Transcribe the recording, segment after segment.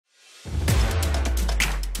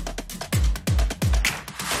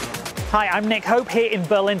Hi, I'm Nick Hope here in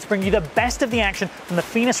Berlin to bring you the best of the action from the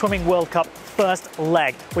FINA Swimming World Cup first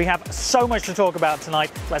leg. We have so much to talk about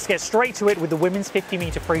tonight. Let's get straight to it with the women's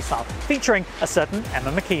 50-metre freestyle, featuring a certain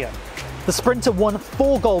Emma McKeon. The sprinter won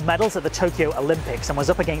 4 gold medals at the Tokyo Olympics and was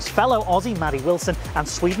up against fellow Aussie Maddie Wilson and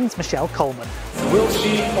Sweden's Michelle Coleman. Will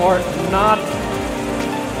she or not?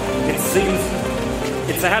 It seems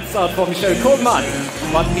it's a heads out for Michelle Coleman,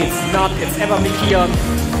 but it's not. It's Emma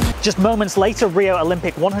McKeon. Just moments later, Rio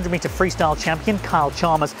Olympic 100-metre freestyle champion Kyle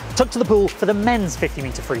Chalmers took to the pool for the men's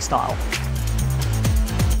 50-metre freestyle.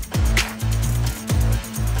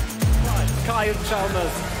 Kyle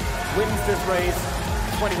Chalmers wins this race,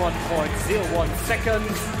 21.01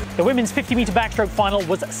 seconds. The women's 50-metre backstroke final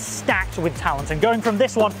was stacked with talent, and going from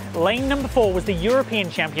this one, lane number 4 was the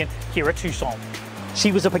European champion Kira Toussaint.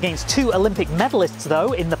 She was up against 2 Olympic medalists,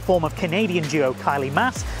 though, in the form of Canadian duo Kylie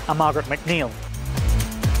Mass and Margaret McNeil.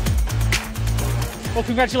 Well,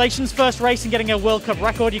 congratulations, first race and getting a World Cup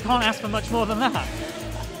record. You can't ask for much more than that.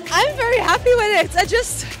 I'm very happy with it.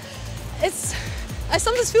 I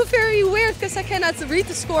sometimes feel very weird because I cannot read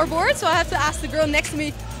the scoreboard, so I have to ask the girl next to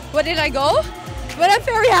me, where did I go? But I'm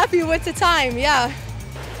very happy with the time, yeah.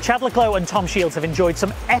 Chad Leclos and Tom Shields have enjoyed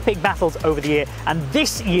some epic battles over the year, and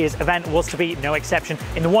this year's event was to be no exception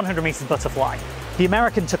in the 100 metres butterfly. The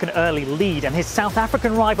American took an early lead and his South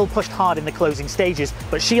African rival pushed hard in the closing stages,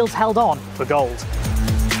 but Shields held on for gold.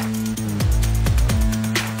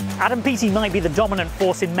 Adam Peaty might be the dominant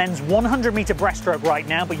force in men's 100-metre breaststroke right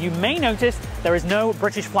now, but you may notice there is no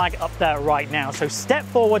British flag up there right now, so step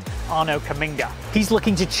forward Arno Kaminga. He's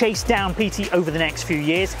looking to chase down Peaty over the next few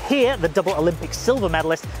years. Here, the double Olympic silver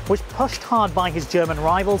medalist was pushed hard by his German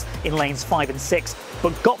rivals in lanes 5 and 6,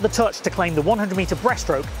 but got the touch to claim the 100-metre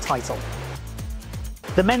breaststroke title.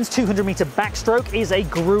 The men's 200-metre backstroke is a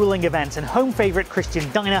gruelling event, and home favourite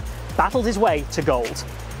Christian Diner battled his way to gold.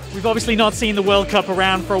 We've obviously not seen the World Cup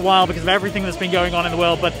around for a while because of everything that's been going on in the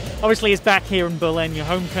world, but obviously it's back here in Berlin, your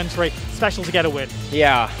home country. Special to get a win.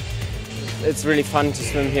 Yeah, it's really fun to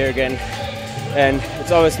swim here again, and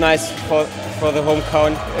it's always nice for the home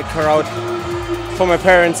crowd, for my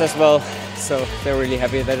parents as well, so they're really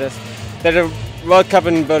happy that the World Cup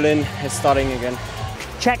in Berlin is starting again.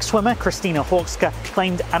 Czech swimmer Kristina Horska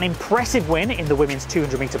claimed an impressive win in the women's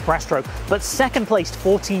 200-metre breaststroke, but second-placed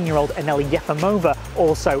 14-year-old Aneli Yefimova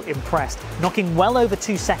also impressed, knocking well over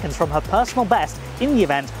 2 seconds from her personal best in the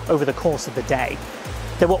event over the course of the day.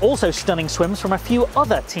 There were also stunning swims from a few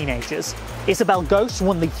other teenagers. Isabel Gose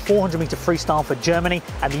won the 400-metre freestyle for Germany,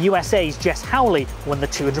 and the USA's Jess Howley won the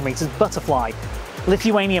 200 metres butterfly.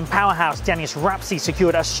 Lithuanian powerhouse Danis Rapsi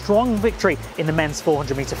secured a strong victory in the men's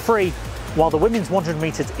 400-metre free, while the women's 100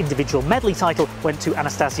 metres individual medley title went to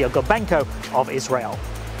Anastasia Gobenko of Israel.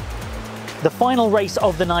 The final race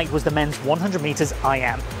of the night was the men's 100 metres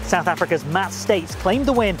IM. South Africa's Matt States claimed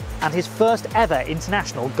the win and his first ever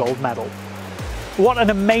international gold medal. What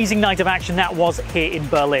an amazing night of action that was here in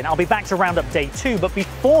Berlin. I'll be back to round up day 2, but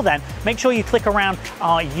before then, make sure you click around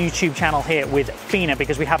our YouTube channel here with FINA,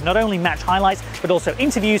 because we have not only match highlights, but also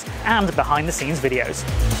interviews and behind the scenes videos.